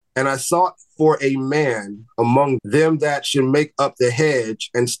And I sought for a man among them that should make up the hedge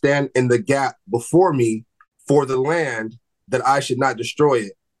and stand in the gap before me for the land, that I should not destroy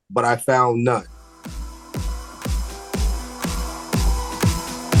it. But I found none.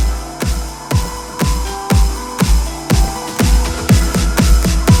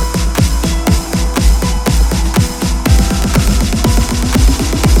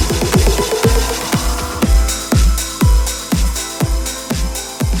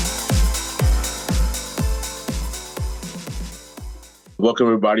 Welcome,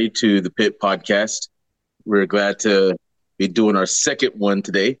 everybody, to the Pit Podcast. We're glad to be doing our second one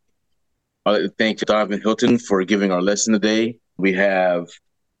today. I'd like to thank Donovan Hilton for giving our lesson today. We have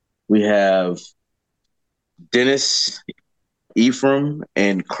Dennis, Ephraim,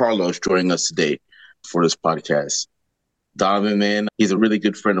 and Carlos joining us today for this podcast. Donovan, man, he's a really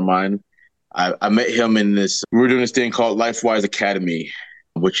good friend of mine. I met him we were doing this thing called LifeWise Academy,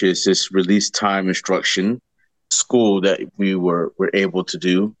 which is this release time instruction school that we were able to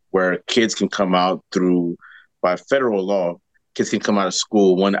do, where kids can come out by federal law, kids can come out of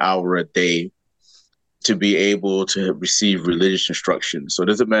school 1 hour a day to be able to receive religious instruction. So it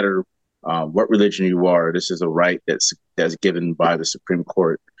doesn't matter what religion you are. This is a right that's given by the Supreme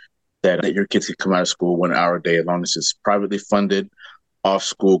Court, that your kids can come out of school 1 hour a day, as long as it's privately funded, off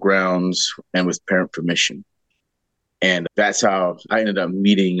school grounds, and with parent permission. And that's how I ended up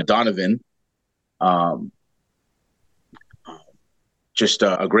meeting Donovan. Just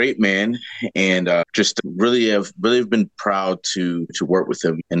a great man, and just really have been proud to work with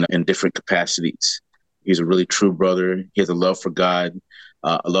him in different capacities. He's a really true brother. He has a love for God,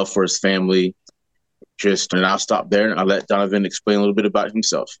 a love for his family. And I'll stop there and I'll let Donovan explain a little bit about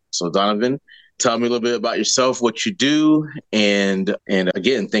himself. So Donovan, tell me a little bit about yourself, what you do, and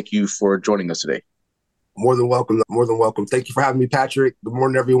again, thank you for joining us today. More than welcome. More than welcome. Thank you for having me, Patrick. Good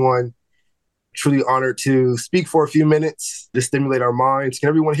morning, everyone. Truly honored to speak for a few minutes to stimulate our minds. Can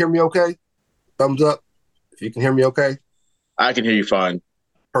everyone hear me okay? Thumbs up if you can hear me okay. I can hear you fine.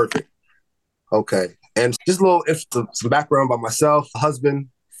 Perfect. Okay. And just a little some background about myself: husband,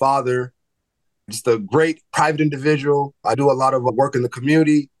 father, just a great private individual. I do a lot of work in the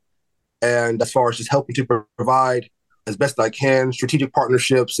community, and as far as just helping to provide as best I can strategic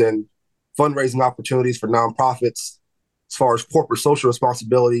partnerships and fundraising opportunities for nonprofits, as far as corporate social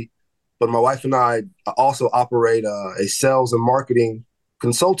responsibility. But my wife and I also operate a sales and marketing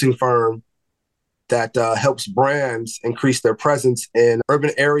consulting firm that helps brands increase their presence in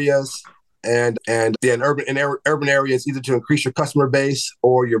urban areas and urban areas, either to increase your customer base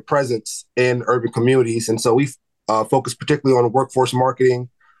or your presence in urban communities. And so we focus particularly on workforce marketing,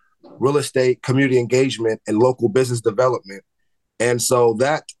 real estate, community engagement, and local business development. And so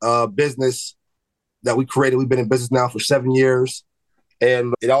that business that we created, we've been in business now for 7 years.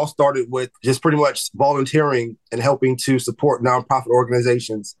 And it all started with just pretty much volunteering and helping to support nonprofit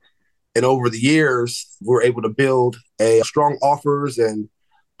organizations. And over the years, we were able to build a strong offers and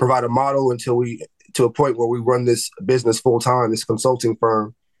provide a model to a point where we run this business full time, this consulting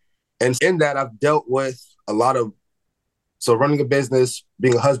firm. And in that, I've dealt with so running a business,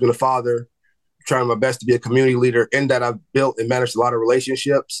 being a husband, a father, trying my best to be a community leader. In that, I've built and managed a lot of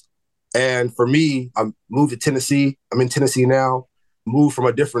relationships. And for me, I moved to Tennessee. I'm in Tennessee now. Moved from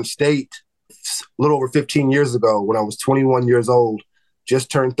a different state a little over 15 years ago when I was 21 years old,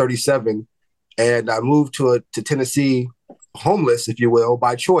 just turned 37. And I moved to Tennessee homeless, if you will,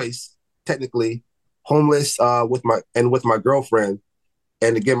 by choice, technically homeless with my girlfriend.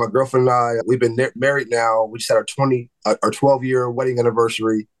 And again, my girlfriend and I, we've been married now. We just had our 12-year wedding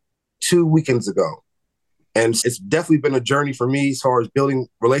anniversary 2 weekends ago. And it's definitely been a journey for me as far as building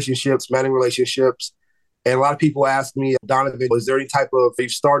relationships, managing relationships. And a lot of people ask me, Donovan, was there any type of,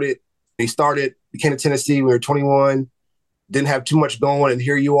 became to Tennessee when we were 21, didn't have too much going, and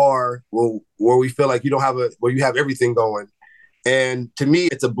here you are, where we feel like you have everything going. And to me,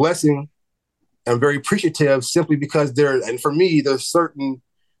 it's a blessing. I'm very appreciative simply because for me, there's certain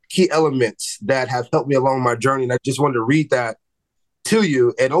key elements that have helped me along my journey. And I just wanted to read that to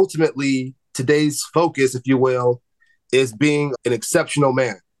you. And ultimately, today's focus, if you will, is being an exceptional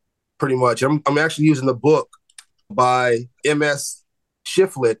man. Pretty much. I'm actually using the book by M.S.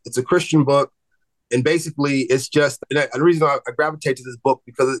 Shiflett. It's a Christian book. And basically, it's just, and the reason I gravitate to this book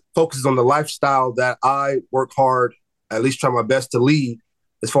because it focuses on the lifestyle that I work hard, at least try my best to lead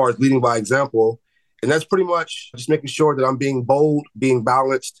as far as leading by example. And that's pretty much just making sure that I'm being bold, being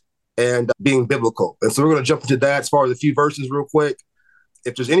balanced, and being biblical. And so we're going to jump into that as far as a few verses real quick.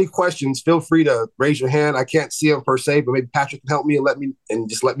 If there's any questions, feel free to raise your hand. I can't see them per se, but maybe Patrick can help me and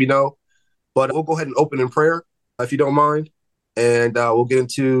just let me know. But we'll go ahead and open in prayer, if you don't mind. and we'll get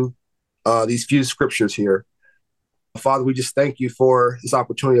into these few scriptures here. Father, we just thank you for this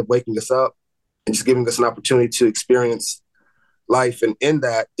opportunity of waking us up and just giving us an opportunity to experience life, and in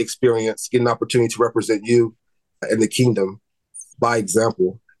that experience, get an opportunity to represent you in the kingdom by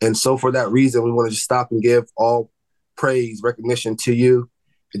example. And so for that reason, we want to just stop and give all praise, recognition to you,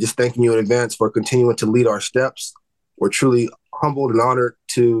 and just thanking you in advance for continuing to lead our steps. We're truly humbled and honored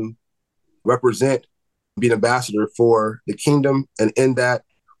to represent, be an ambassador for the kingdom. And in that,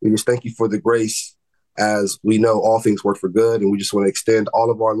 we just thank you for the grace, as we know all things work for good. And we just want to extend all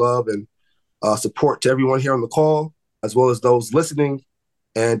of our love and support to everyone here on the call, as well as those listening.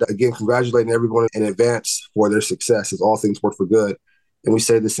 And again, congratulating everyone in advance for their success, as all things work for good. And we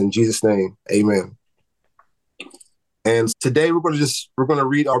say this in Jesus' name, amen. And today I'm going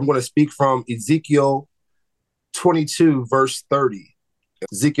to speak from Ezekiel 22, verse 30.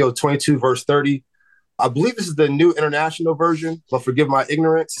 Ezekiel 22, verse 30. I believe this is the New International Version, but forgive my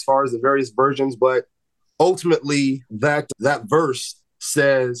ignorance as far as the various versions. But ultimately, that verse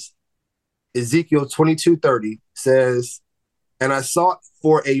says, Ezekiel 22:30 says, "And I sought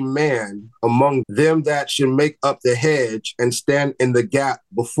for a man among them that should make up the hedge and stand in the gap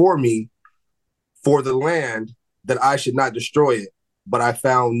before me for the land, that I should not destroy it, but I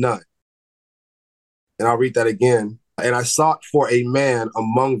found none." And I'll read that again. "And I sought for a man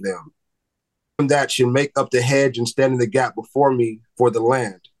among them that should make up the hedge and stand in the gap before me for the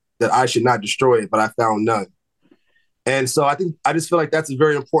land, that I should not destroy it, but I found none." And so I just feel like that's a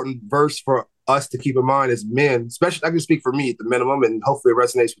very important verse for us to keep in mind as men, especially I can speak for me at the minimum, and hopefully it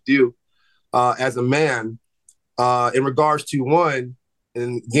resonates with you as a man in regards to one.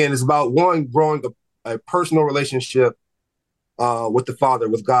 And again, it's about one growing a personal relationship with the Father,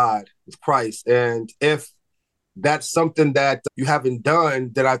 with God, with Christ. And if that's something that you haven't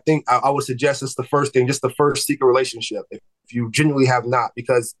done, then I think I would suggest it's the first thing, just the first seek a relationship if you genuinely have not,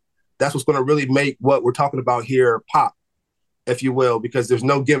 because that's what's going to really make what we're talking about here pop, if you will, because there's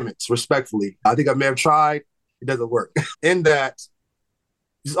no gimmicks, respectfully. I think I may have tried. It doesn't work. In that,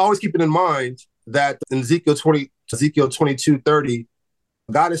 just always keeping in mind that in Ezekiel 22:30,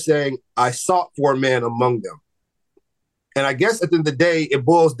 God is saying, "I sought for a man among them." And I guess at the end of the day, it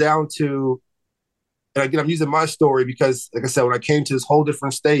boils down to, and again, I'm using my story because, like I said, when I came to this whole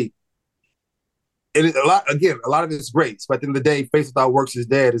different state, a lot of it's grace, but at the end of the day, faith without works is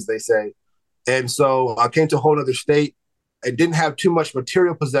dead, as they say. And so I came to a whole other state. I didn't have too much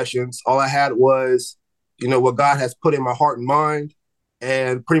material possessions. All I had was, what God has put in my heart and mind,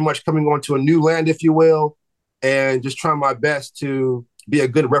 and pretty much coming onto a new land, if you will, and just trying my best to be a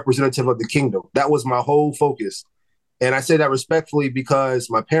good representative of the kingdom. That was my whole focus. And I say that respectfully because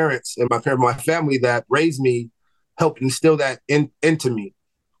my parents and my family that raised me helped instill that into me.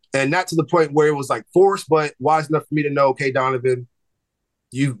 And not to the point where it was like forced, but wise enough for me to know, okay, Donovan,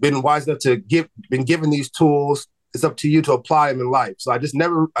 you've been wise enough to been given these tools. It's up to you to apply them in life. So I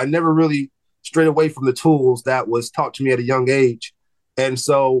never really strayed away from the tools that was taught to me at a young age. And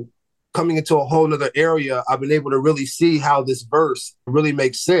so coming into a whole nother area, I've been able to really see how this verse really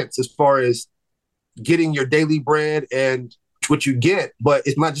makes sense as far as getting your daily bread and what you get. But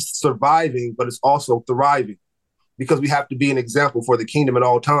it's not just surviving, but it's also thriving, because we have to be an example for the kingdom at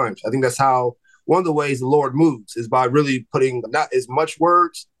all times. I think that's how one of the ways the Lord moves is by really putting not as much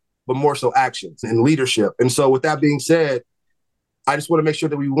words, but more so actions and leadership. And so with that being said, I just want to make sure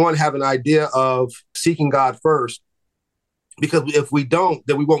that we, one, have an idea of seeking God first, because if we don't,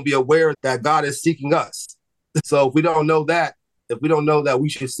 then we won't be aware that God is seeking us. So if we don't know that we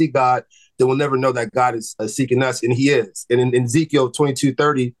should seek God, then we'll never know that God is seeking us, and he is. And in Ezekiel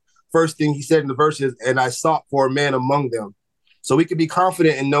 22:30, first thing he said in the verse is, "And I sought for a man among them." So we can be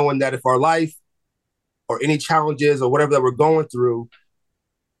confident in knowing that if our life or any challenges or whatever that we're going through,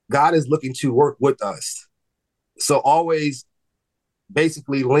 God is looking to work with us. So always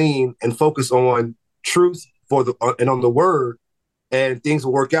basically lean and focus on truth and on the word, and things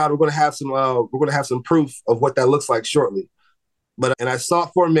will work out. We're going to have some proof of what that looks like shortly. And I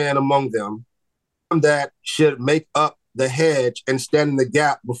sought for a man among them that should make up the hedge and stand in the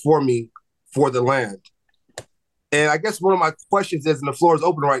gap before me for the land. And I guess one of my questions is, and the floor is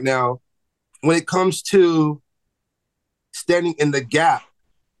open right now, when it comes to standing in the gap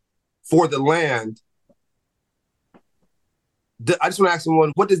for the land, I just want to ask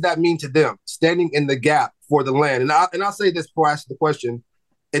someone, what does that mean to them, standing in the gap for the land? And I'll say this before I ask the question.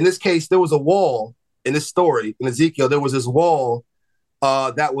 In this case, there was a wall in this story. In Ezekiel, there was this wall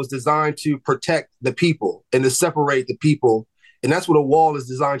that was designed to protect the people and to separate the people. And that's what a wall is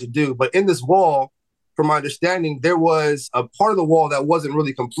designed to do. But in this wall, from my understanding, there was a part of the wall that wasn't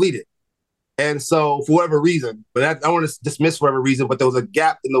really completed. And so for whatever reason, but I don't want to dismiss for whatever reason, but there was a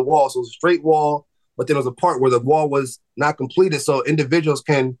gap in the wall. So it was a straight wall, but then there was a part where the wall was not completed. So individuals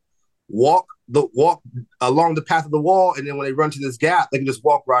can walk along the path of the wall, and then when they run to this gap, they can just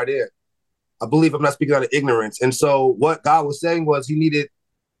walk right in. I believe I'm not speaking out of ignorance. And so what God was saying was he needed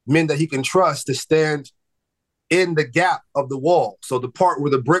men that he can trust to stand in the gap of the wall. So the part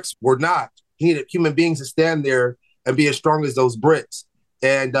where the bricks were not, he needed human beings to stand there and be as strong as those bricks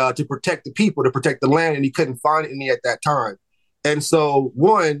and to protect the people, to protect the land. And he couldn't find any at that time. And so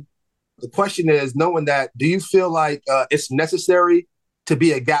the question is, knowing that, do you feel like it's necessary to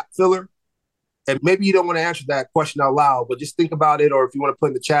be a gap filler? And maybe you don't want to answer that question out loud, but just think about it. Or if you want to put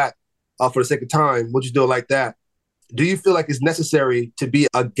in the chat for the sake of time, we'll just do it like that. Do you feel like it's necessary to be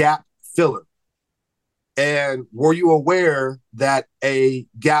a gap filler? And were you aware that a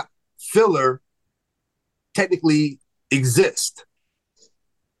gap filler technically exists?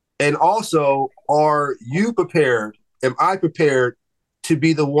 And also, are you prepared? Am I prepared to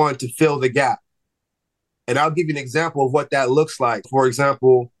be the one to fill the gap? And I'll give you an example of what that looks like. For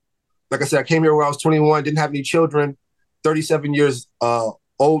example, like I said, I came here when I was 21, didn't have any children, 37 years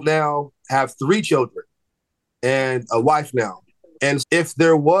old now, have 3 children and a wife now. And if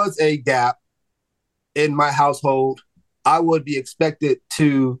there was a gap in my household, I would be expected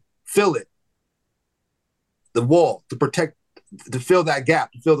to fill it, the wall, to fill that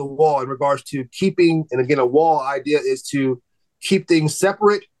gap, to fill the wall in regards to keeping, and again, a wall idea is to keep things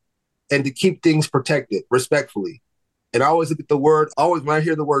separate and to keep things protected respectfully. And I always look at the word, when I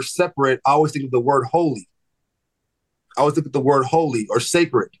hear the word separate, I always think of the word holy. I always look at the word holy or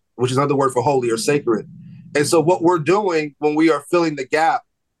sacred, which is another word for holy or sacred. And so what we're doing when we are filling the gap,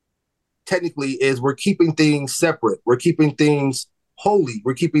 technically, is we're keeping things separate. We're keeping things holy.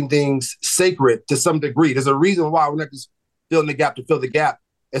 We're keeping things sacred to some degree. There's a reason why we're not just filling the gap to fill the gap.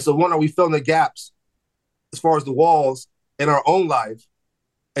 And so are we filling the gaps as far as the walls in our own life?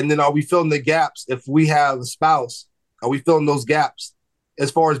 And then are we filling the gaps if we have a spouse? Are we filling those gaps as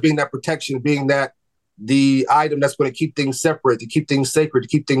far as being that protection, being that the item that's going to keep things separate, to keep things sacred, to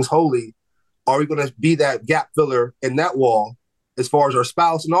keep things holy? Are we going to be that gap filler in that wall as far as our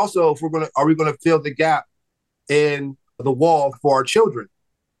spouse? And also, are we going to fill the gap in the wall for our children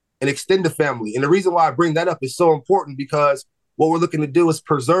and extend the family? And the reason why I bring that up is so important, because what we're looking to do is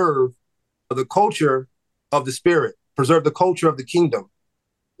preserve the culture of the spirit, preserve the culture of the kingdom.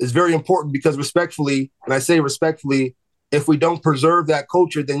 Is very important, because respectfully, and I say respectfully, if we don't preserve that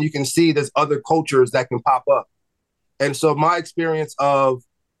culture, then you can see there's other cultures that can pop up. And so my experience of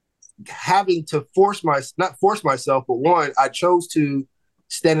having to not force myself, but one, I chose to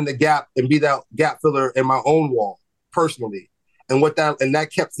stand in the gap and be that gap filler in my own wall personally. And that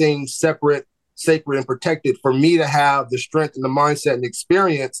kept things separate, sacred, and protected for me to have the strength and the mindset and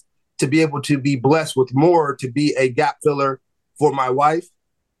experience to be able to be blessed with more, to be a gap filler for my wife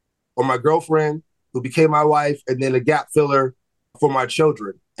or my girlfriend who became my wife, and then a gap filler for my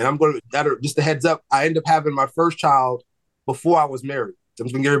children. And just a heads up, I ended up having my first child before I was married. So I'm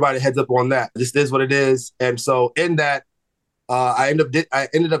just gonna give everybody a heads up on that. This is what it is. And so in that, I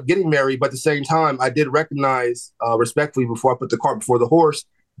ended up getting married, but at the same time, I did recognize respectfully, before I put the cart before the horse,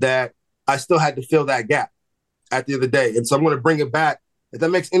 that I still had to fill that gap at the end of the day. And so I'm going to bring it back, if that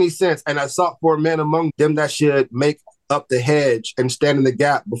makes any sense. And I sought for a man among them that should make up the hedge and stand in the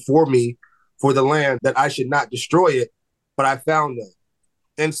gap before me for the land, that I should not destroy it, but I found them.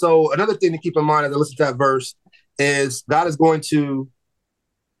 And so another thing to keep in mind as I listen to that verse is God is going to,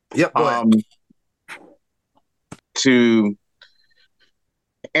 go ahead. To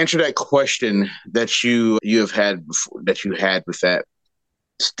answer that question that you have had before, that you had with that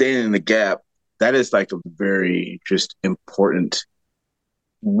standing in the gap, that is like a very just important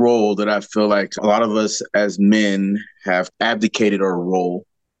role that I feel like a lot of us as men have abdicated our role.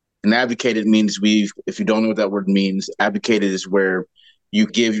 And abdicated means if you don't know what that word means, abdicated is where you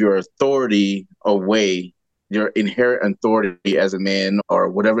give your authority away, your inherent authority as a man, or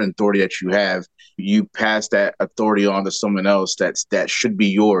whatever authority that you have, you pass that authority on to someone else that should be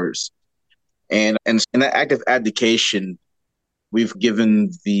yours. And in that act of abdication, we've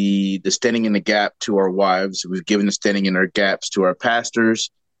given the standing in the gap to our wives. We've given the standing in our gaps to our pastors.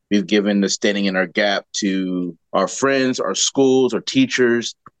 We've given the standing in our gap to our friends, our schools, our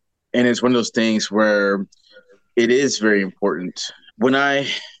teachers. And it's one of those things where it is very important. What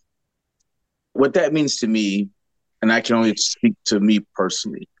that means to me, and I can only speak to me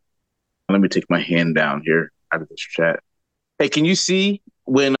personally. Let me take my hand down here out of this chat. Hey, can you see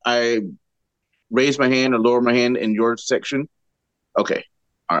when I raise my hand or lower my hand in your section? Okay.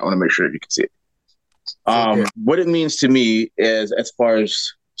 All right. I want to make sure you can see it. What it means to me is, as far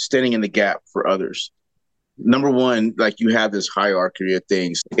as standing in the gap for others. Number one, like you have this hierarchy of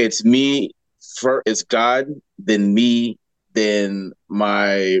things. It's me first, it's God, then me, then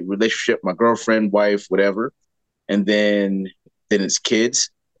my relationship, my girlfriend, wife, whatever, and then it's kids,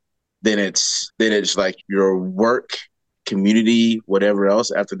 then it's like your work, community, whatever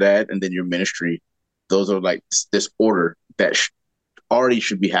else after that, and then your ministry. Those are like this order that already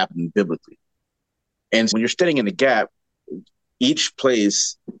should be happening biblically. And when you're standing in the gap, each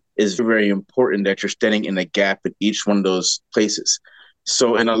place is very important that you're standing in the gap in each one of those places.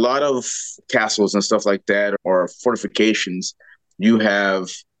 So in a lot of castles and stuff like that, or fortifications, you have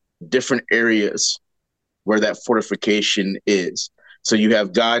different areas where that fortification is. So you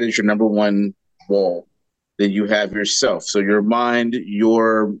have God as your number one wall. Then you have yourself. So your mind,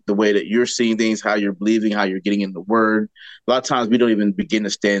 the way that you're seeing things, how you're believing, how you're getting in the word. A lot of times we don't even begin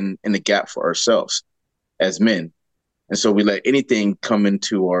to stand in the gap for ourselves as men. And so we let anything come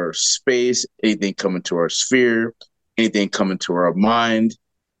into our space, anything come into our sphere, anything come into our mind.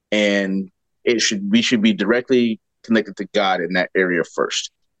 And we should be directly connected to God in that area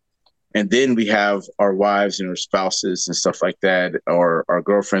first. And then we have our wives and our spouses and stuff like that, or our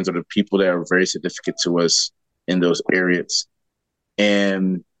girlfriends, or the people that are very significant to us in those areas.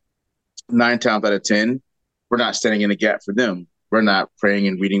 And 9 times out of 10, we're not standing in the gap for them. We're not praying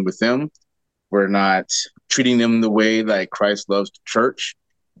and reading with them. We're not treating them the way like Christ loves the church.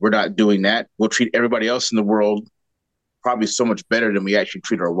 We're not doing that. We'll treat everybody else in the world probably so much better than we actually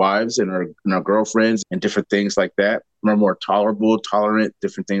treat our wives and our girlfriends and different things like that. We're more tolerant,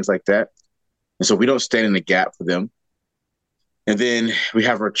 different things like that. And so we don't stand in the gap for them. And then we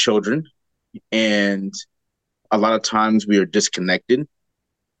have our children, and a lot of times we are disconnected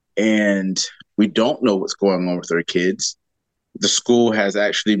and we don't know what's going on with our kids. The school has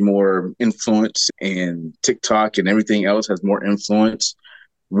actually more influence, and TikTok and everything else has more influence.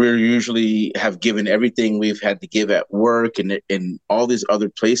 We usually have given everything we've had to give at work and all these other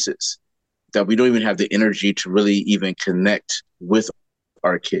places that we don't even have the energy to really even connect with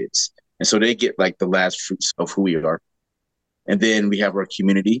our kids. And so they get like the last fruits of who we are. And then we have our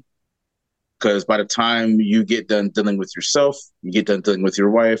community, because by the time you get done dealing with yourself, you get done dealing with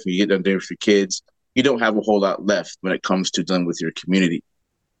your wife, you get done dealing with your kids, you don't have a whole lot left when it comes to dealing with your community.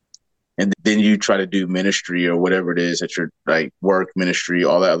 And then you try to do ministry or whatever it is that you're like, work, ministry,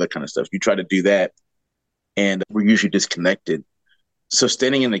 all that other kind of stuff. You try to do that, and we're usually disconnected. So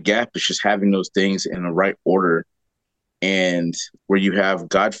standing in the gap is just having those things in the right order, and where you have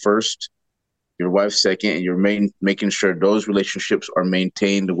God first, your wife second, and you're making sure those relationships are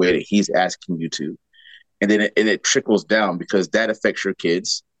maintained the way that He's asking you to. And then it trickles down, because that affects your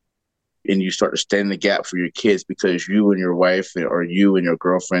kids. And you start to stand in the gap for your kids because you and your wife, or you and your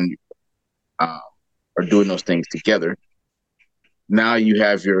girlfriend, are doing those things together. Now you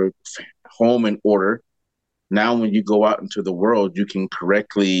have your home in order. Now when you go out into the world, you can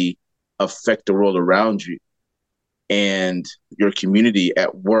correctly affect the world around you and your community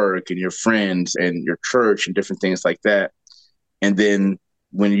at work and your friends and your church and different things like that. And then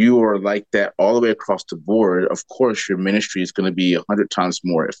when you are like that all the way across the board, of course, your ministry is going to be 100 times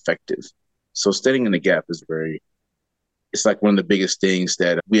more effective. So standing in the gap is it's like one of the biggest things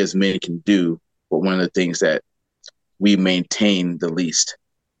that we as men can do, but one of the things that we maintain the least.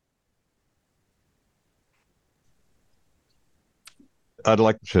 I'd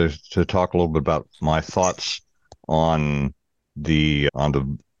like to talk a little bit about my thoughts on the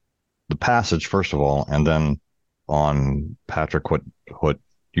passage, first of all, and then on, Patrick, what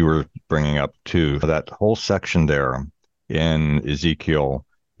you were bringing up too. That whole section there in Ezekiel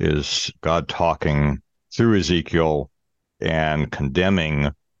is God talking through Ezekiel and condemning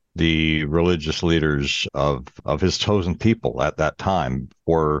the religious leaders of his chosen people at that time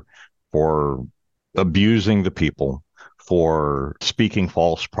for abusing the people, for speaking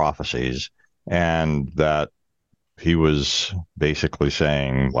false prophecies, and that he was basically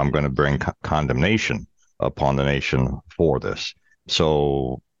saying, I'm going to bring condemnation upon the nation for this.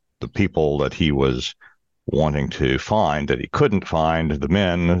 So the people that he was wanting to find, that he couldn't find, the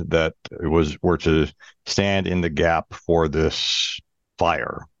men that were to stand in the gap for this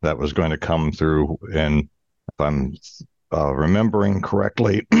fire that was going to come through. And if I'm remembering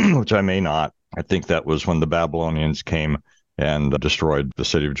correctly, which I may not, I think that was when the Babylonians came and destroyed the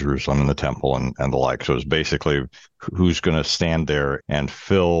city of Jerusalem and the temple and the like. So it's basically who's going to stand there and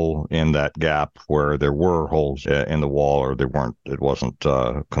fill in that gap where there were holes in the wall, or it wasn't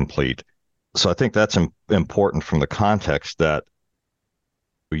complete. So I think that's important from the context that,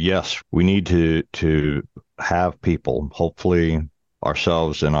 yes, we need to have people, hopefully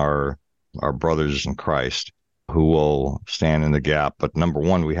ourselves and our brothers in Christ, who will stand in the gap. But number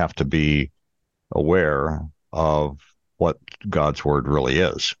one, we have to be aware of what God's word really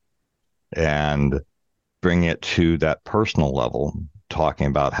is and bring it to that personal level, talking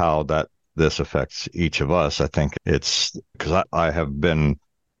about how this affects each of us. I think it's because I have been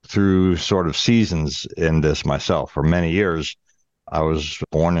through sort of seasons in this myself. For many years, I was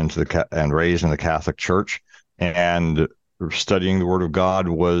born into and raised in the Catholic Church, and studying the Word of God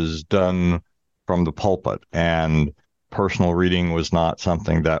was done from the pulpit, and personal reading was not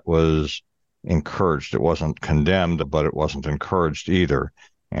something that was encouraged. It wasn't condemned, but it wasn't encouraged either.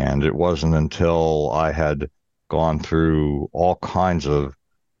 And it wasn't until I had gone through all kinds of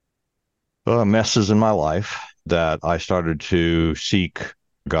messes in my life that I started to seek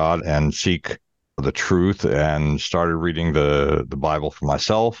God and seek the truth and started reading the Bible for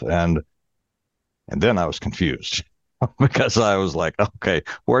myself. And then I was confused because I was like, okay,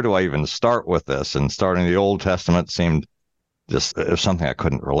 where do I even start with this? And starting the Old Testament seemed just something I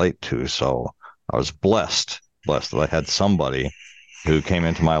couldn't relate to. So I was blessed that I had somebody who came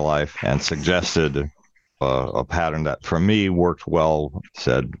into my life and suggested a pattern that for me worked well.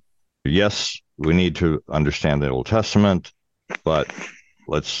 Said, yes, we need to understand the Old Testament, but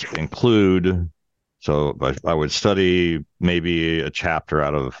let's include. So I would study maybe a chapter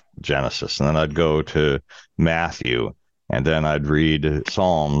out of Genesis, and then I'd go to Matthew, and then I'd read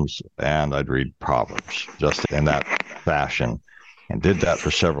Psalms, and I'd read Proverbs, just in that fashion, and did that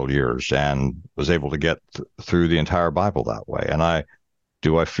for several years and was able to get through the entire Bible that way. And I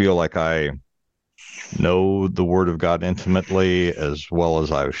feel like I know the Word of God intimately as well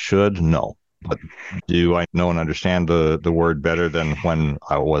as I should? No. But do I know and understand the Word better than when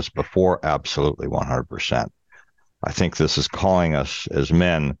I was before? Absolutely, 100%. I think this is calling us as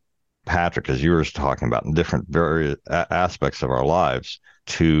men, Patrick, as you were talking about, in different various aspects of our lives,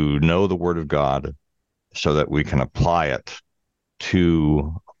 to know the Word of God so that we can apply it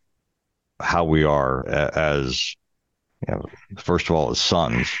to how we are as, first of all, as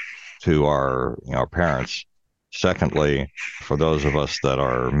sons to our parents. Secondly, for those of us that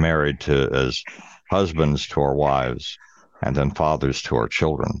are married, to as husbands to our wives, and then fathers to our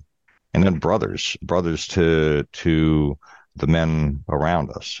children, and then brothers to the men around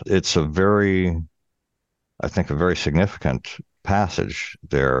us. It's I think, a very significant passage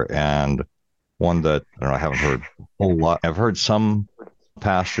there, and one that I haven't heard a whole lot. I've heard some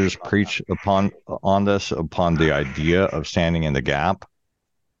pastors preach upon the idea of standing in the gap,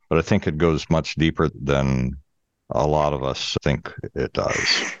 but I think it goes much deeper than a lot of us think it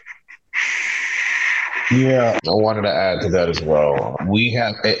does. Yeah, I wanted to add to that as well.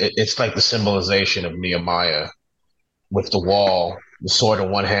 It's like the symbolization of Nehemiah with the wall, the sword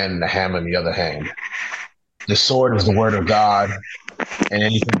in one hand and the hammer in the other hand. The sword is the word of God, and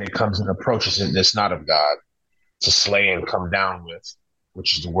anything that comes and approaches it that's not of God, to slay and come down with,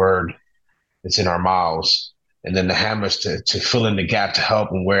 which is the word that's in our mouths. And then the hammers to fill in the gap, to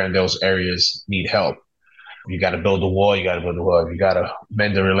help and where in those areas need help. You got to build a wall, you got to build a wall. You got to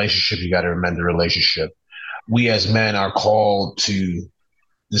mend the relationship, you got to mend the relationship. We as men are called to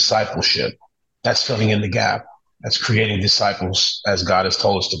discipleship. That's filling in the gap. That's creating disciples as God has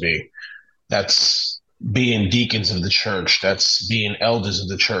told us to be. That's being deacons of the church. That's being elders of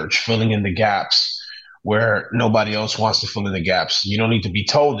the church, filling in the gaps where nobody else wants to fill in the gaps. You don't need to be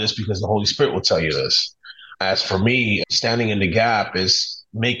told this because the Holy Spirit will tell you this. As for me, standing in the gap is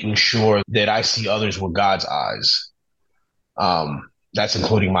making sure that I see others with God's eyes. That's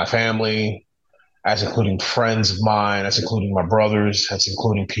including my family, that's including friends of mine, that's including my brothers, that's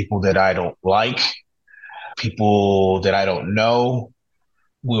including people that I don't like, people that I don't know.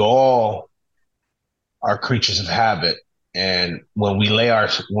 We all are creatures of habit. And when we lay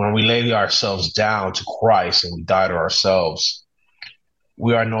ourselves down to Christ and we die to ourselves,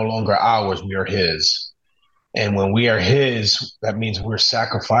 we are no longer ours, we are His. And when we are His, that means we're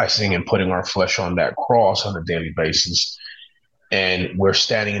sacrificing and putting our flesh on that cross on a daily basis. And we're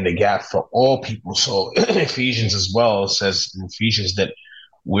standing in the gap for all people. So Ephesians as well says in Ephesians that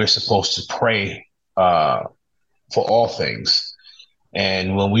we're supposed to pray for all things.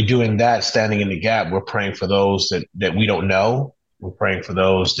 And when we're doing that, standing in the gap, we're praying for those that we don't know. We're praying for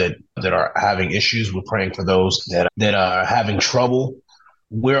those that are having issues. We're praying for those that are having trouble.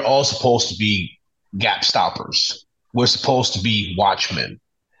 We're all supposed to be gap stoppers. We're supposed to be watchmen.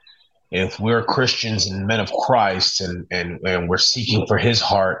 If we're Christians and men of Christ and we're seeking for His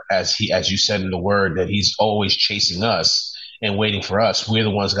heart, as you said in the word, that He's always chasing us and waiting for us, we're the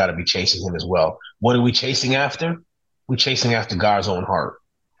ones got to be chasing Him as well. What are we chasing after? We're chasing after God's own heart.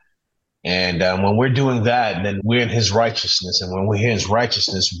 And when we're doing that, then we're in His righteousness. And when we're in His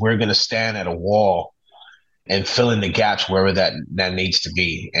righteousness, we're going to stand at a wall and fill in the gaps wherever that needs to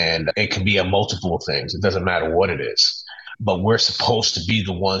be. And it can be a multiple things. It doesn't matter what it is. But we're supposed to be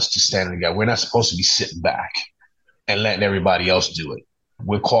the ones to stand in the gap. We're not supposed to be sitting back and letting everybody else do it.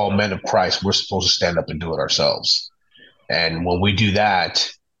 We're called men of Christ. We're supposed to stand up and do it ourselves. And when we do that,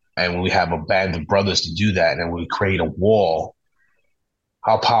 and when we have a band of brothers to do that, and we create a wall,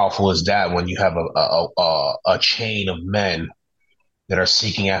 how powerful is that when you have a chain of men that are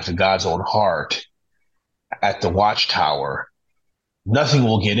seeking after God's own heart at the watchtower? Nothing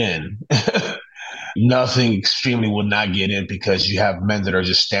will get in. Nothing extremely will not get in, because you have men that are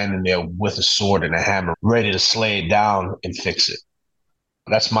just standing there with a sword and a hammer, ready to slay it down and fix it.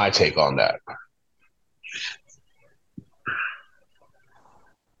 That's my take on that.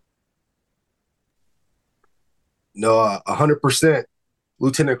 No, 100%.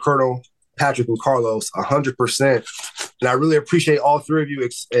 Lieutenant Colonel Patrick and Carlos, 100%. And I really appreciate all three of you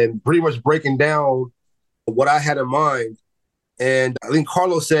and pretty much breaking down what I had in mind. And I think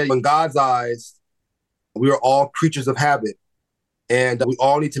Carlos said, in God's eyes, we are all creatures of habit. And we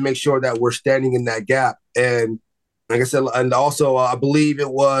all need to make sure that we're standing in that gap. And like I said, and also I believe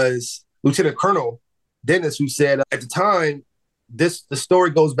it was Lieutenant Colonel Dennis who said at the time, the story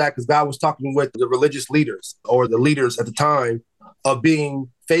goes back because God was talking with the religious leaders or the leaders at the time of being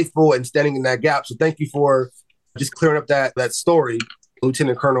faithful and standing in that gap. So thank you for just clearing up that story,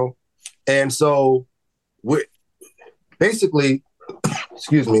 Lieutenant Colonel. And so we basically,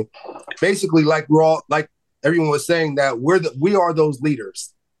 excuse me, basically like we're all, like everyone was saying, that we are those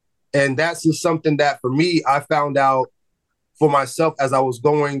leaders. And that's just something that for me, I found out for myself as I was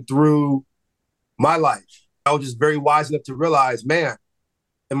going through my life. I was just very wise enough to realize, man,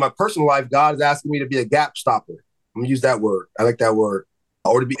 in my personal life, God is asking me to be a gap stopper. I'm gonna use that word. I like that word.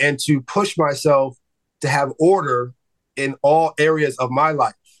 And to push myself to have order in all areas of my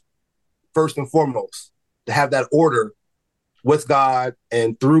life. First and foremost, to have that order with God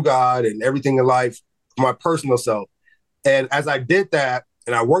and through God and everything in life for my personal self. And as I did that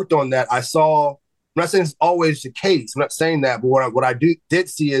and I worked on that, I saw, I'm not saying it's always the case. I'm not saying that, but what I did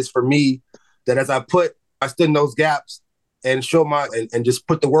see is for me that as I stood in those gaps and showed and just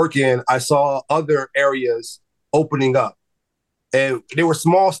put the work in, I saw other areas opening up. And they were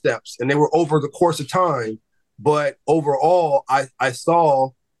small steps and they were over the course of time. But overall, I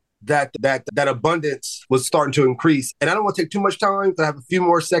saw that abundance was starting to increase. And I don't want to take too much time, I have a few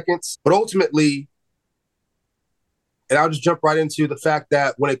more seconds. But ultimately, and I'll just jump right into the fact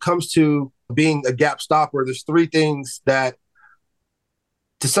that when it comes to being a gap stopper, there's three things that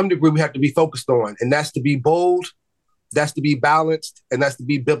to some degree we have to be focused on. And that's to be bold, that's to be balanced, and that's to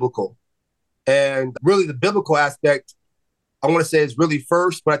be biblical. And really the biblical aspect, I want to say, is really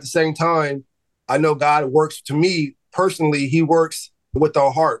first, but at the same time, I know God works, to me personally, he works with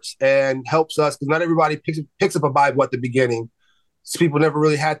our hearts and helps us, because not everybody picks up a Bible at the beginning. So people never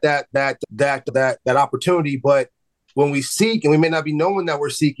really had that opportunity. But when we seek, and we may not be knowing that we're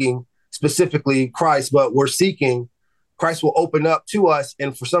seeking specifically Christ, but we're seeking, Christ will open up to us,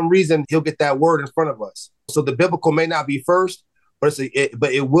 and for some reason, he'll get that word in front of us. So the biblical may not be first, but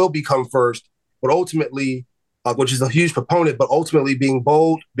it will become first. But ultimately, which is a huge proponent, but ultimately being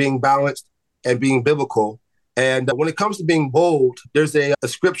bold, being balanced, and being biblical. And when it comes to being bold, there's a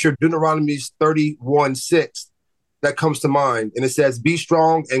scripture, Deuteronomy 31:6, that comes to mind. And it says, be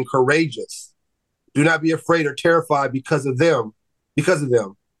strong and courageous. Do not be afraid or terrified because of them.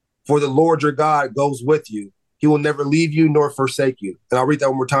 For the Lord your God goes with you. He will never leave you nor forsake you. And I'll read that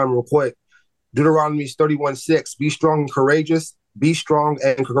one more time real quick. Deuteronomy 31:6, be strong and courageous. Be strong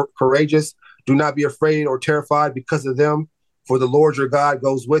and courageous. Do not be afraid or terrified because of them, for the Lord your God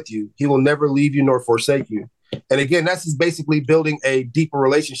goes with you. He will never leave you nor forsake you. And again, that's just basically building a deeper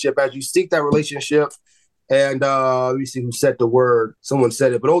relationship as you seek that relationship. And let me see who said the word. Someone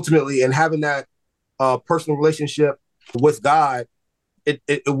said it. But ultimately, in having that personal relationship with God,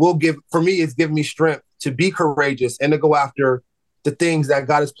 it will give, for me, it's given me strength to be courageous and to go after the things that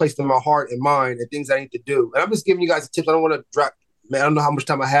God has placed in my heart and mind and things I need to do. And I'm just giving you guys tips. I don't want to drop, man, I don't know how much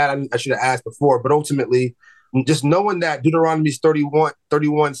time I had. I should have asked before, but ultimately, just knowing that Deuteronomy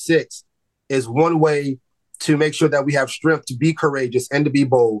 31:6 is one way to make sure that we have strength to be courageous and to be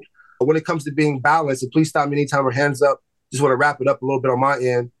bold. But when it comes to being balanced, and please stop me anytime or hands up, just want to wrap it up a little bit on my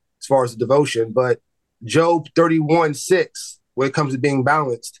end as far as the devotion. But Job 31:6, when it comes to being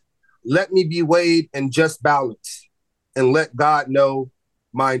balanced, let me be weighed in just balance and let God know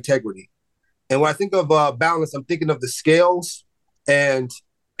my integrity. And when I think of balance, I'm thinking of the scales. And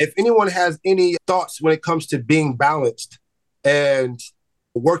if anyone has any thoughts when it comes to being balanced and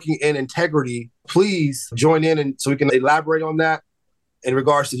working in integrity, please join in and so we can elaborate on that in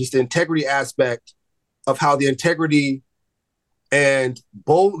regards to just the integrity aspect of how the integrity and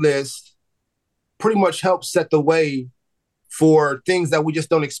boldness pretty much helps set the way for things that we just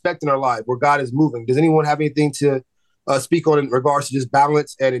don't expect in our life, where God is moving. Does anyone have anything to speak on in regards to just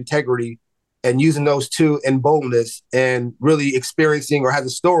balance and integrity and using those two and boldness and really experiencing or has a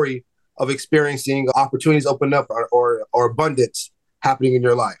story of experiencing opportunities open up or abundance happening in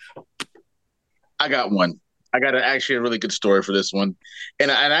your life? I got one. I got actually a really good story for this one.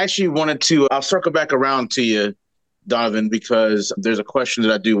 And I actually wanted to, I'll circle back around to you, Donovan, because there's a question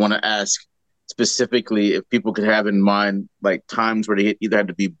that I do want to ask specifically if people could have in mind like times where they either had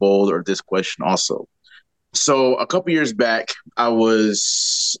to be bold or this question also. So a couple years back, I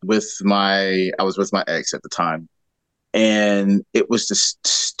was with my ex at the time, and it was the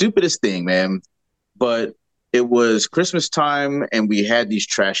stupidest thing, man. But it was Christmas time, and we had these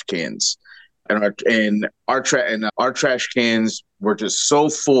trash cans, and our trash cans were just so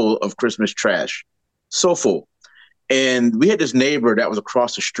full of Christmas trash, so full. And we had this neighbor that was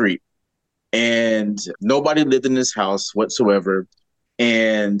across the street, and nobody lived in this house whatsoever.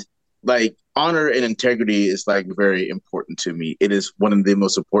 And like honor and integrity is like very important to me. It is one of the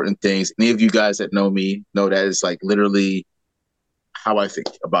most important things. Any of you guys that know me know that is like literally how I think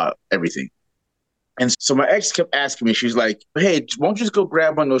about everything. And so my ex kept asking me, she's like, hey, won't you just go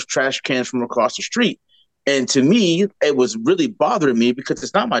grab one of those trash cans from across the street? And to me, it was really bothering me because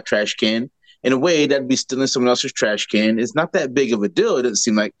it's not my trash can. In a way, that'd be stealing someone else's trash can. It's not that big of a deal. It doesn't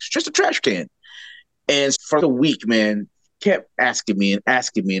seem like it's just a trash can. And for a week, man, kept asking me and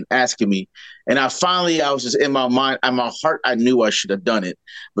asking me and asking me. And I was just in my mind, in my heart, I knew I should have done it.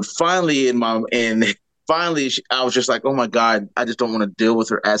 But finally, I was just like, oh my God, I just don't want to deal with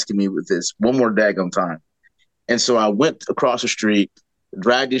her asking me with this one more daggone time. And so I went across the street,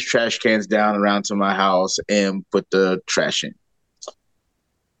 dragged these trash cans down around to my house and put the trash in.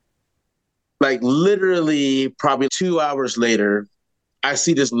 Like literally probably 2 hours later, I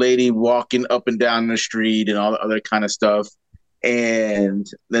see this lady walking up and down the street and all the other kind of stuff. And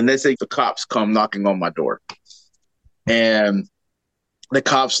then they say the cops come knocking on my door. And the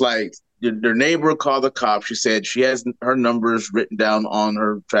cops, like, their neighbor called the cops. She said she has her numbers written down on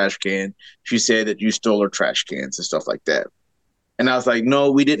her trash can. She said that you stole her trash cans and stuff like that. And I was like,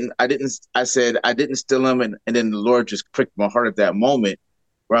 no, we didn't. I said, I didn't steal them. And then the Lord just pricked my heart at that moment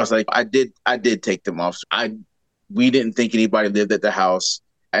where I was like, I did take them off. We didn't think anybody lived at the house.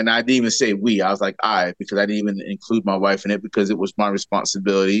 And I didn't even say we. I was like, because I didn't even include my wife in it because it was my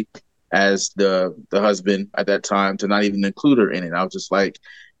responsibility as the husband at that time to not even include her in it. I was just like,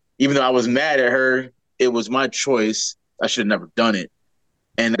 even though I was mad at her, it was my choice. I should have never done it.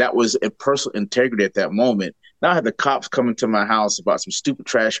 And that was a personal integrity at that moment. Now I had the cops coming to my house about some stupid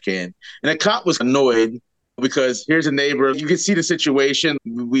trash can. And the cop was annoyed because here's a neighbor. You can see the situation.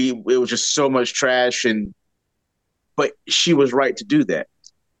 It was just so much trash. But she was right to do that.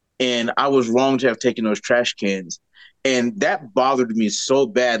 And I was wrong to have taken those trash cans. And that bothered me so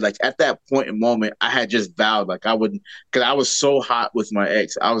bad. Like at that point in moment, I had just vowed like I wouldn't, because I was so hot with my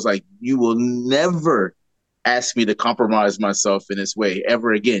ex. I was like, you will never ask me to compromise myself in this way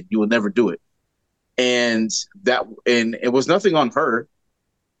ever again. You will never do it. And it was nothing on her.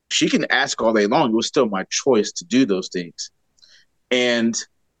 She can ask all day long. It was still my choice to do those things. And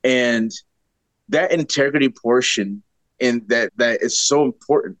that integrity portion and that is so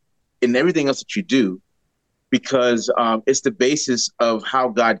important in everything else that you do, because it's the basis of how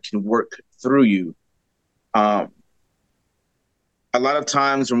God can work through you. A lot of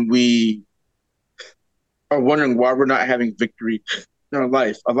times when we are wondering why we're not having victory in our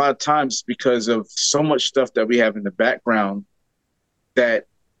life, a lot of times because of so much stuff that we have in the background that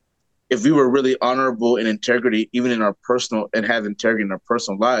if we were really honorable in integrity, even in our personal, and have integrity in our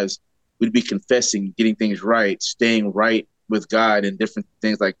personal lives, we'd be confessing, getting things right, staying right with God and different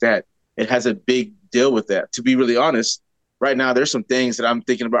things like that. It has a big deal with that. To be really honest, right now, there's some things that I'm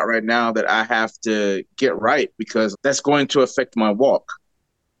thinking about right now that I have to get right because that's going to affect my walk.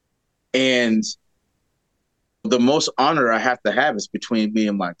 And the most honor I have to have is between me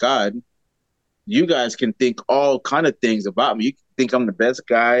and my God. You guys can think all kind of things about me. You can think I'm the best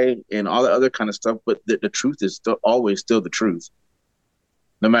guy and all the other kind of stuff, but the truth is always the truth,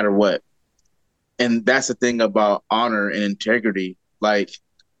 no matter what. And that's the thing about honor and integrity. Like,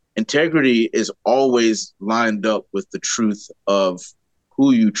 integrity is always lined up with the truth of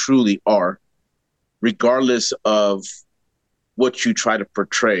who you truly are, regardless of what you try to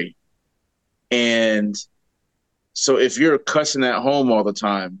portray. And so if you're cussing at home all the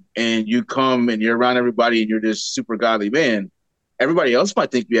time and you come and you're around everybody and you're this super godly man, everybody else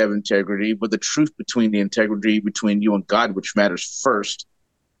might think you have integrity, but the truth between the integrity between you and God, which matters first,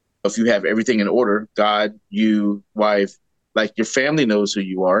 If you have everything in order, God, you, wife, like your family knows who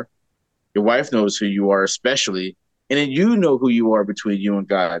you are. Your wife knows who you are, especially. And then you know who you are between you and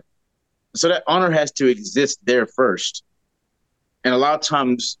God. So that honor has to exist there first. And a lot of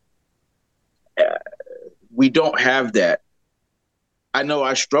times we don't have that. I know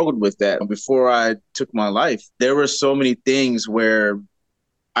I struggled with that before I took my life. There were so many things where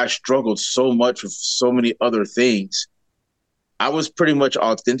I struggled so much with so many other things. I was pretty much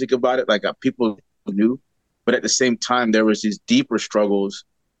authentic about it, like people knew. But at the same time, there was these deeper struggles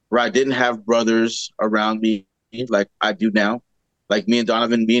where I didn't have brothers around me like I do now. Like me and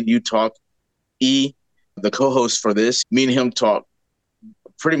Donovan, me and you talk. E, the co-host for this, me and him talk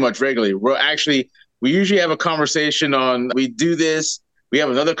pretty much regularly. We usually have a conversation we do this. We have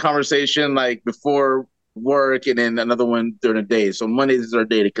another conversation like before work and then another one during the day. So Mondays is our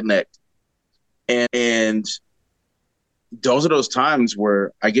day to connect. And those are those times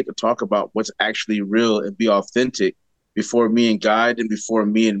where I get to talk about what's actually real and be authentic before me and God and before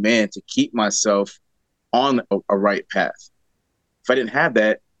me and man to keep myself on a right path. If I didn't have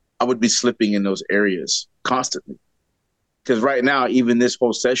that, I would be slipping in those areas constantly. Because right now, even this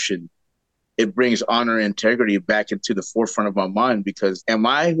whole session, it brings honor and integrity back into the forefront of my mind, because am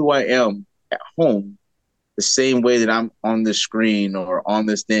I who I am at home the same way that I'm on this screen or on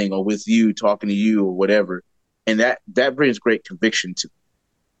this thing or with you, talking to you or whatever? And that brings great conviction to me.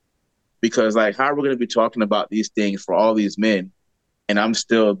 Because like, how are we going to be talking about these things for all these men and I'm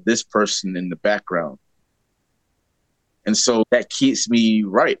still this person in the background? And so that keeps me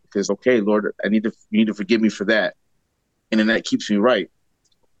right, because, okay, Lord, you need to forgive me for that. And then that keeps me right.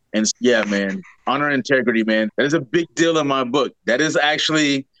 And yeah, man, honor and integrity, man, that is a big deal in my book. That is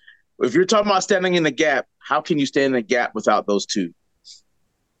actually, if you're talking about standing in the gap, how can you stand in the gap without those two?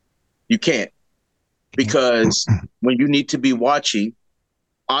 You can't. Because when you need to be watching,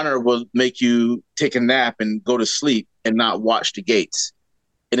 honor will make you take a nap and go to sleep and not watch the gates.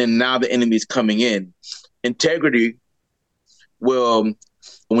 And then now the enemy's coming in. Integrity will,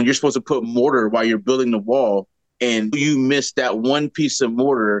 when you're supposed to put mortar while you're building the wall, and you missed that one piece of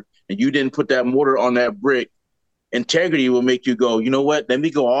mortar and you didn't put that mortar on that brick, integrity will make you go, you know what? Let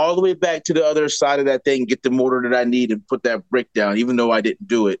me go all the way back to the other side of that thing, get the mortar that I need and put that brick down, even though I didn't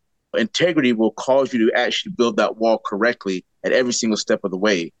do it. Integrity will cause you to actually build that wall correctly at every single step of the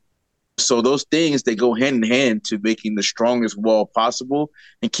way. So those things, they go hand in hand to making the strongest wall possible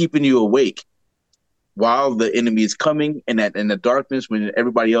and keeping you awake while the enemy is coming and in the darkness when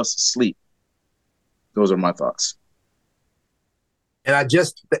everybody else is asleep. Those are my thoughts. And I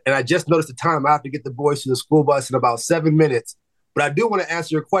just noticed the time. I have to get the boys to the school bus in about 7 minutes. But I do want to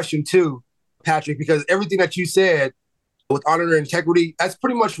answer your question too, Patrick, because everything that you said with honor and integrity, that's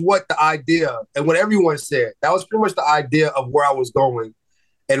pretty much what the idea and what everyone said. That was pretty much the idea of where I was going,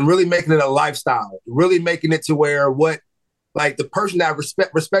 and really making it a lifestyle, really making it to where like the person that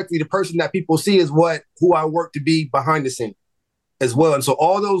respectfully, the person that people see is who I work to be behind the scene as well. And so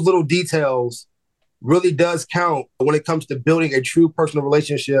all those little details really does count when it comes to building a true personal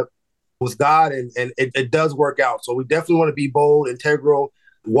relationship with God, and it does work out. So we definitely want to be bold, integral,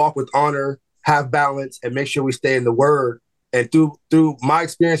 walk with honor, have balance, and make sure we stay in the word. And through my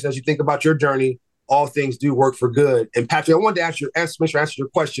experience, as you think about your journey, all things do work for good. And Patrick, I wanted to make sure I answer your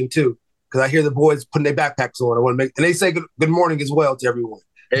question too, because I hear the boys putting their backpacks on. And they say good morning as well to everyone.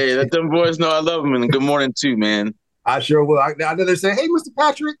 Hey, let them boys know I love them, and good morning too, man. I sure will. I know they're saying, hey, Mr.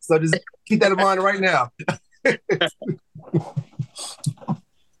 Patrick. So just keep that in mind right now.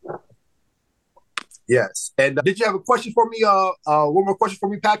 Yes. And did you have a question for me? One more question for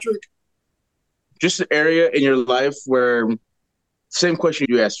me, Patrick? Just an area in your life where, same question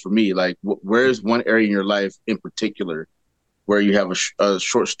you asked for me, like where's one area in your life in particular where you have a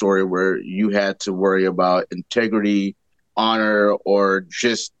short story where you had to worry about integrity, honor, or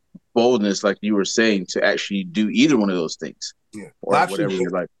just boldness, like you were saying, to actually do either one of those things? Yeah. Or whatever in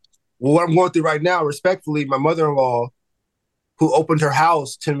your life. Well, what I'm going through right now, respectfully, my mother-in-law, who opened her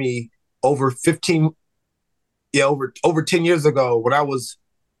house to me over 10 years ago when I was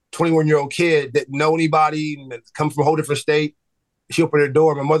 21-year-old kid, didn't know anybody, and come from a whole different state. She opened her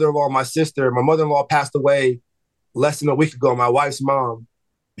door. My mother-in-law, my mother-in-law passed away less than a week ago, my wife's mom,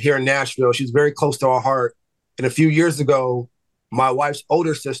 here in Nashville. She's very close to our heart. And a few years ago, my wife's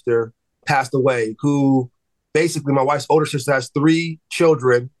older sister passed away, who basically my wife's older sister has 3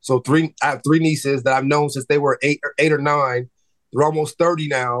 children. So I have 3 nieces that I've known since they were 8 or 9. They're almost 30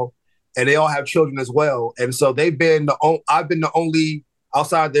 now, and they all have children as well. And so I've been the only,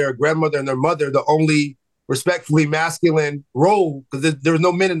 outside their grandmother and their mother, the only respectfully masculine role, because there was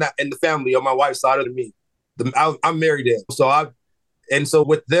no men in the family on my wife's side of me. I'm married in. So And so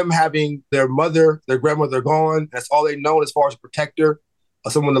with them having their mother, their grandmother gone, that's all they know as far as a protector,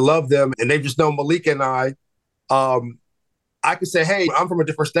 someone to love them. And they've just known Malika and I could say, hey, I'm from a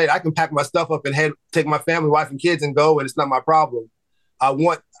different state. I can pack my stuff up and take my family, wife, and kids and go, and it's not my problem. I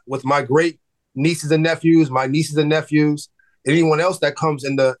want, with my great nieces and nephews, anyone else that comes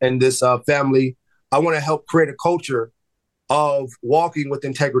in this family, I want to help create a culture of walking with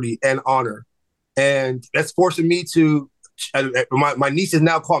integrity and honor. And that's forcing me to, my nieces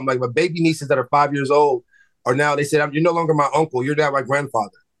now call me, like my baby nieces that are 5 years old are now, they said, you're no longer my uncle, you're now my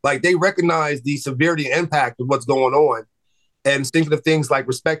grandfather. Like, they recognize the severity and impact of what's going on. And thinking of things like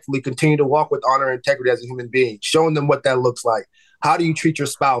respectfully continue to walk with honor and integrity as a human being, showing them what that looks like. How do you treat your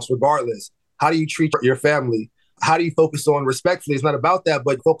spouse regardless? How do you treat your family? How do you focus on respectfully? It's not about that,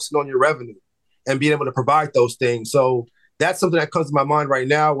 but focusing on your revenue and being able to provide those things. So that's something that comes to my mind right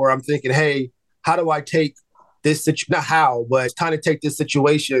now where I'm thinking, hey, how do I take this, not how, but it's time to take this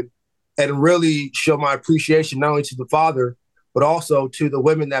situation and really show my appreciation not only to the father, but also to the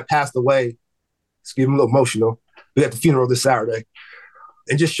women that passed away. Excuse me, I'm a little emotional. We had the funeral this Saturday,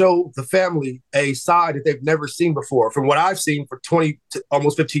 and just show the family a side that they've never seen before. From what I've seen for 20 to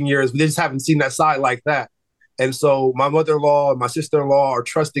almost 15 years, we just haven't seen that side like that. And so my mother-in-law and my sister-in-law are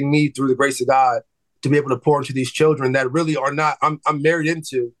trusting me through the grace of God to be able to pour into these children that really are not, I'm married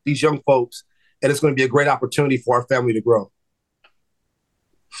into these young folks, and it's going to be a great opportunity for our family to grow.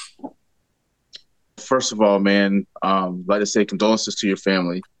 First of all, man, I'd like to say condolences to your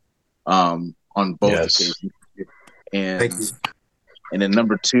family on both occasions. And then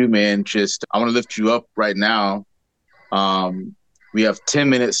number two, man, just I want to lift you up right now. We have 10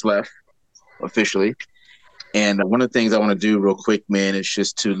 minutes left officially. And one of the things I want to do real quick, man, is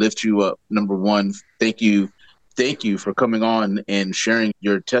just to lift you up. Number one, thank you for coming on and sharing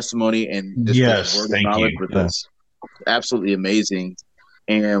your testimony and this word of knowledge with us. Absolutely amazing.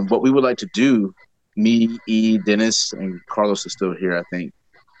 And what we would like to do, me, E, Dennis, and Carlos is still here, I think.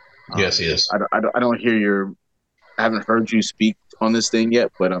 Yes, he is. I don't hear I haven't heard you speak on this thing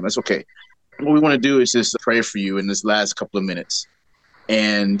yet, but that's okay. What we want to do is just pray for you in this last couple of minutes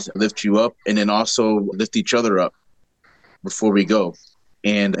and lift you up, and then also lift each other up before we go.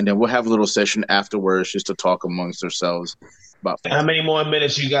 And then we'll have a little session afterwards just to talk amongst ourselves about things. How many more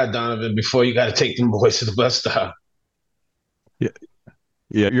minutes you got, Donovan, before you got to take them boys to the bus stop?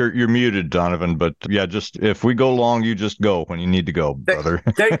 Yeah, you're muted, Donovan. But yeah, just if we go long, you just go when you need to go, brother.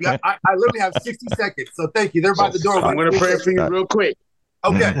 Thank you. I literally have 60 seconds, so thank you. They're by the door. I'm going to pray for you real quick.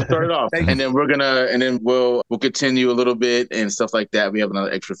 Okay, start it off, and then we'll continue a little bit and stuff like that. We have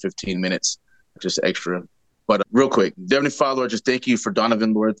another extra 15 minutes, just extra. But real quick, Heavenly Father, Lord, just thank you for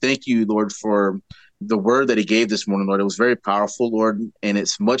Donovan, Lord. Thank you, Lord, for the word that he gave this morning, Lord. It was very powerful, Lord, and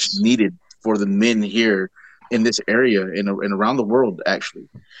it's much needed for the men here in this area and around the world, actually.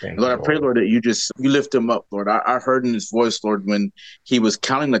 Lord, I pray, Lord, that you lift him up, Lord. I heard in his voice, Lord, when he was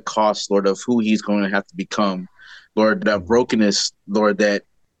counting the cost, Lord, of who he's going to have to become. Lord, that brokenness, Lord, that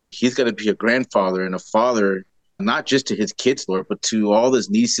he's going to be a grandfather and a father, not just to his kids, Lord, but to all his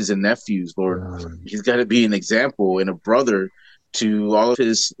nieces and nephews, Lord. He's got to be an example and a brother to all of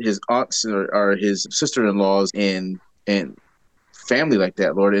his aunts or his sister-in-laws and family like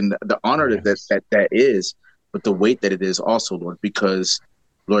that, Lord, and the honor that is, but the weight that it is also, Lord, because,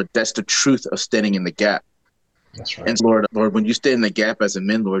 Lord, that's the truth of standing in the gap. That's right. And Lord, when you stand in the gap as a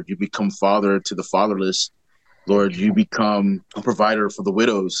man, Lord, you become father to the fatherless. Lord, you become a provider for the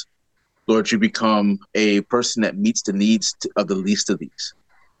widows. Lord, you become a person that meets the needs of the least of these.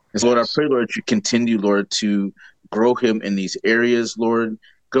 And so, Lord, I pray, Lord, you continue, Lord, to grow him in these areas, Lord.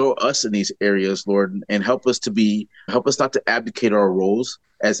 Grow us in these areas, Lord, and help us not to abdicate our roles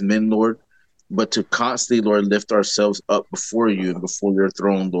as men, Lord, but to constantly, Lord, lift ourselves up before you and before your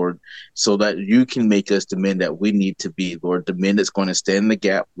throne, Lord, so that you can make us the men that we need to be, Lord, the men that's going to stand in the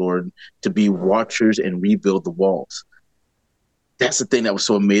gap, Lord, to be watchers and rebuild the walls. That's the thing that was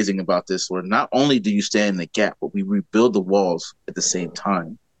so amazing about this, Lord. Not only do you stand in the gap, but we rebuild the walls at the same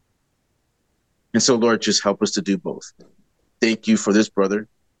time. And so, Lord, just help us to do both. Thank you for this brother.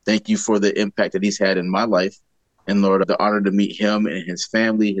 Thank you for the impact that he's had in my life. And Lord, the honor to meet him and his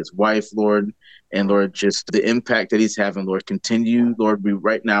family, his wife, Lord. And Lord, just the impact that he's having, Lord, continue. Lord,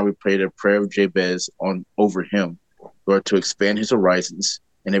 right now we pray the prayer of Jabez over him, Lord, to expand his horizons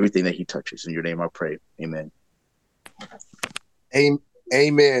and everything that he touches. In your name I pray. Amen.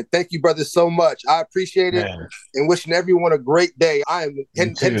 Amen. Thank you, brother, so much. I appreciate it. And wishing everyone a great day. I am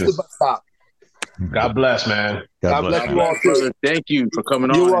heading to the bus stop. God bless, man. God bless you all, brother. Thank you for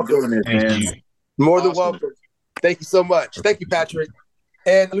coming on and doing this, man. More than welcome. Thank you so much. Thank you, Patrick.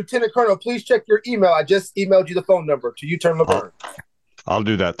 And Lieutenant Colonel, please check your email. I just emailed you the phone number to U-Turn Laverne. I'll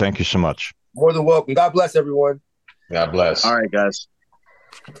do that. Thank you so much. More than welcome. God bless everyone. God bless. All right, guys.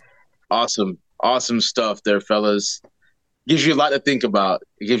 Awesome stuff there, fellas. Gives you a lot to think about.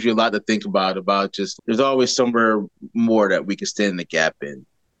 It gives you a lot to think about just there's always somewhere more that we could stand in the gap in,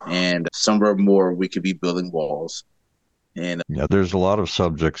 and somewhere more we could be building walls. And yeah, there's a lot of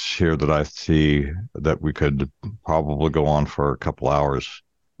subjects here that I see that we could probably go on for a couple hours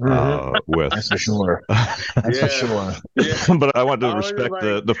with. That's for sure. That's for sure. Yeah. But I want to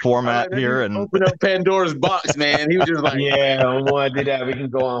respect the format here and open up Pandora's box, man. He was just like, yeah, I want to do that. We can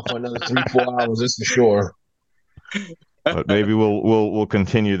go on for another 3-4 hours. That's for sure. But maybe we'll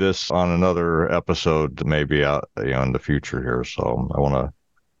continue this on another episode, maybe out in the future here. So I want to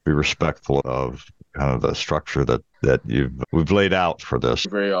be respectful of kind of the structure that we've laid out for this.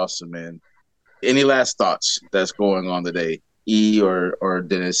 Very awesome, man. Any last thoughts that's going on today, E or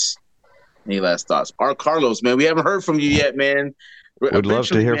Dennis? Any last thoughts? Or Carlos, man, we haven't heard from you yet, man. We'd love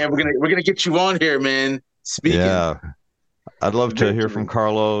to hear. Man, we're gonna get you on here, man. Speaking. Yeah, I'd love to hear from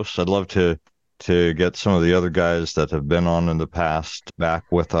Carlos. I'd love to get some of the other guys that have been on in the past back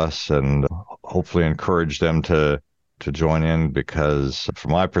with us, and hopefully encourage them to join in, because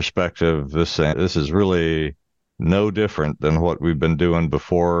from my perspective, this is really no different than what we've been doing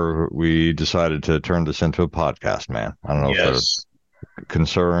before we decided to turn this into a podcast, man. I don't know if they're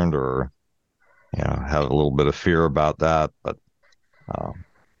concerned or have a little bit of fear about that, but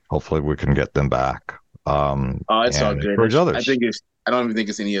hopefully we can get them back. It's all good. Others. I don't even think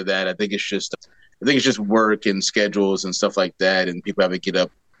it's any of that. I think it's just work and schedules and stuff like that, and people have to get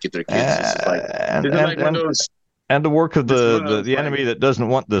up, get their kids and stuff like that. And the work of the enemy that doesn't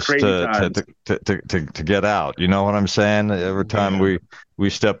want this to get out. You know what I'm saying? Every time we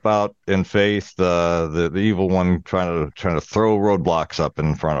step out in faith, the evil one trying to throw roadblocks up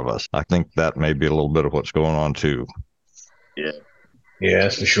in front of us. I think that may be a little bit of what's going on too. Yeah,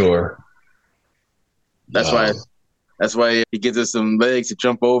 that's for sure. That's why he gives us some legs to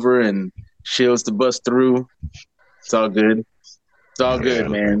jump over and shields to bust through. It's all good. It's all good,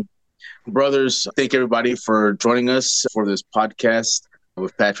 man. Brothers, thank everybody for joining us for this podcast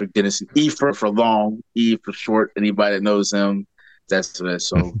with Patrick, Dennis, and E for long. E for short. Anybody that knows him, that's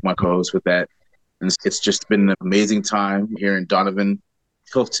so my co-host with that. And it's just been an amazing time hearing Donovan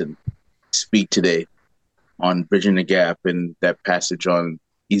Hilton speak today on Bridging the Gap and that passage on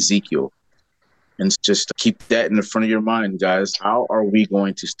Ezekiel. And just keep that in the front of your mind, guys. How are we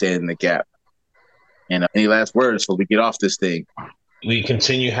going to stand in the gap? And any last words before we get off this thing? We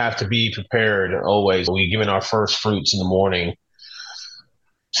have to be prepared always. We're giving our first fruits in the morning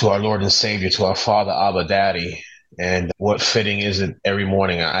to our Lord and Savior, to our Father, Abba, Daddy. And what fitting is it every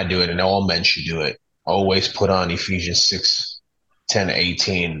morning I do it, and all men should do it. Always put on Ephesians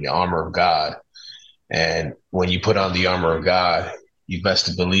 6:10-18, the armor of God. And when you put on the armor of God, you best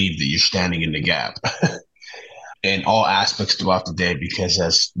to believe that you're standing in the gap in all aspects throughout the day, because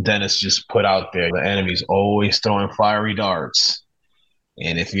as Dennis just put out there, the enemy's always throwing fiery darts.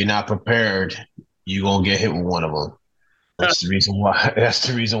 And if you're not prepared, you're going to get hit with one of them. That's the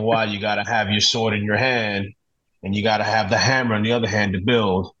reason why you got to have your sword in your hand, and you got to have the hammer in the other hand to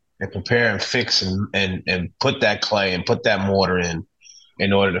build and prepare and fix and put that clay and put that mortar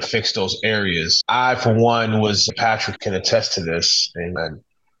in order to fix those areas. I, for one, Patrick can attest to this, and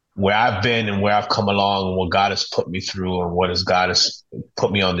where I've been and where I've come along and what God has put me through and God has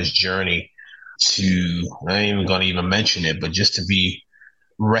put me on this journey to, I ain't even going to even mention it, but just to be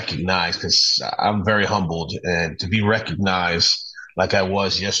recognized, because I'm very humbled, and to be recognized like I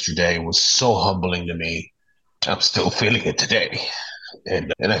was yesterday was so humbling to me. I'm still feeling it today.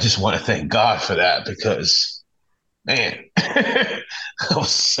 And I just want to thank God for that, because man, I was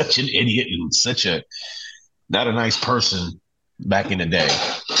such an idiot and not a nice person back in the day.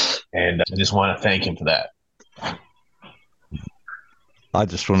 And I just want to thank him for that. I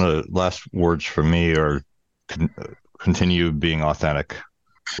just want to, last words from me are continue being authentic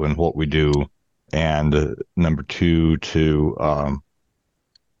in what we do. And number two,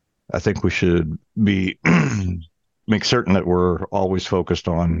 I think we should be make certain that we're always focused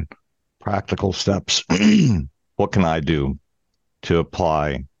on practical steps. What can I do to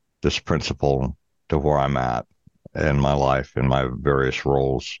apply this principle to where I'm at in my life, in my various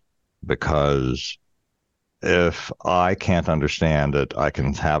roles? Because if I can't understand it, I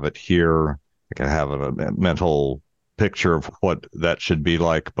can have it here. I can have a mental picture of what that should be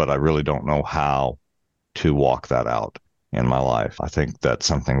like, but I really don't know how to walk that out in my life. I think that's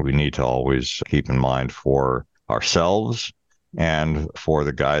something we need to always keep in mind for ourselves and for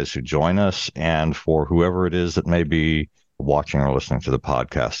the guys who join us and for whoever it is that may be watching or listening to the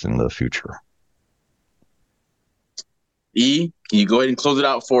podcast in the future. E, can you go ahead and close it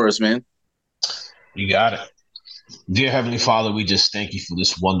out for us, man? You got it. Dear Heavenly Father, we just thank you for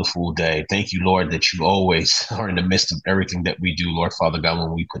this wonderful day. Thank you, Lord, that you always are in the midst of everything that we do, Lord Father God,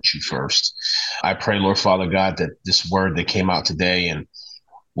 when we put you first. I pray, Lord Father God, that this word that came out today and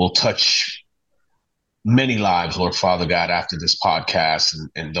will touch many lives, Lord Father God, after this podcast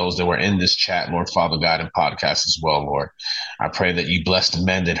and those that were in this chat, Lord Father God, and podcast as well, Lord. I pray that you bless the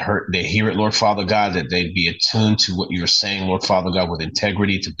men that hear it, Lord Father God, that they be attuned to what you're saying, Lord Father God, with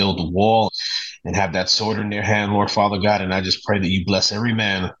integrity to build the wall and have that sword in their hand, Lord Father God. And I just pray that you bless every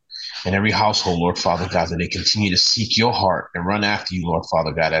man and every household, Lord Father God, that they continue to seek your heart and run after you, Lord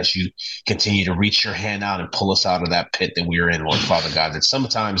Father God, as you continue to reach your hand out and pull us out of that pit that we are in, Lord Father God, that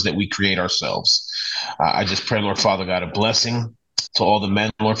sometimes that we create ourselves. I just pray, Lord Father God, a blessing to all the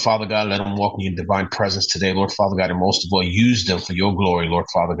men, Lord Father God. Let them walk in your divine presence today, Lord Father God, and most of all, use them for your glory, Lord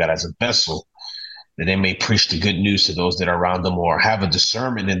Father God, as a vessel that they may preach the good news to those that are around them or have a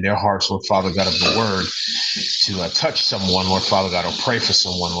discernment in their hearts, Lord Father God, of the word to touch someone, Lord Father God, or pray for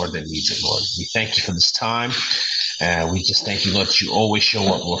someone, Lord, that needs it, Lord. We thank you for this time, and we just thank you, Lord, that you always show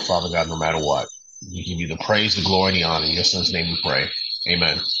up, Lord Father God, no matter what. We give you the praise, the glory, and the honor. In your son's name we pray.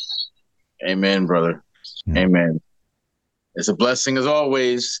 Amen. Amen, brother. Amen. It's a blessing as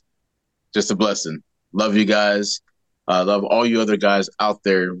always. Just a blessing. Love you guys. Love all you other guys out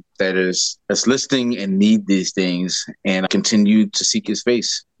there that's listening and need these things, and continue to seek his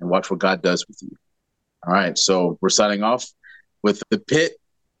face and watch what God does with you. All right. So we're signing off with the Pit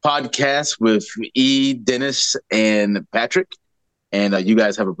podcast with E, Dennis, and Patrick. And you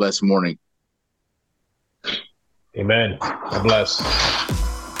guys have a blessed morning. Amen. God bless.